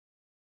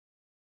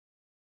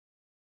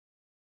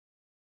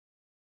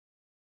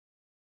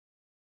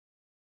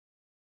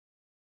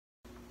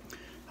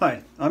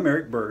Hi, I'm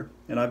Eric Burr,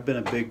 and I've been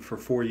a Big for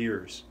 4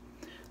 years.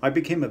 I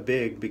became a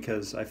Big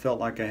because I felt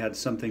like I had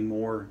something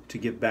more to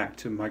give back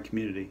to my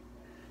community.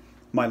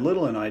 My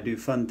little and I do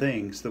fun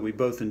things that we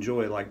both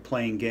enjoy, like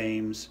playing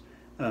games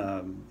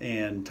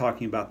and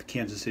talking about the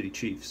Kansas City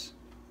Chiefs.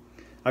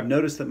 I've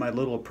noticed that my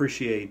little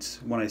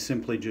appreciates when I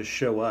simply just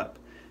show up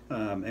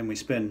and we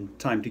spend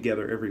time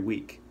together every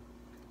week.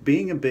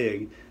 Being a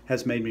Big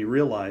has made me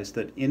realize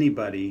that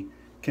anybody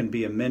can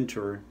be a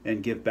mentor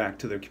and give back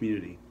to their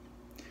community.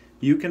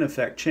 You can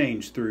affect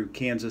change through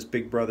Kansas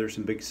Big Brothers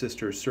and Big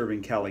Sisters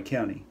serving Cowley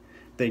County.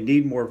 They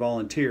need more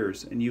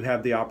volunteers, and you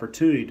have the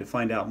opportunity to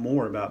find out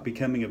more about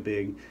becoming a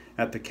Big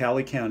at the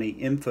Cowley County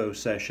Info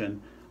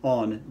Session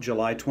on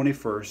July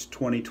 21st,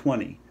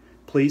 2020.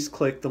 Please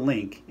click the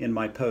link in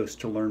my post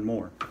to learn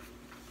more.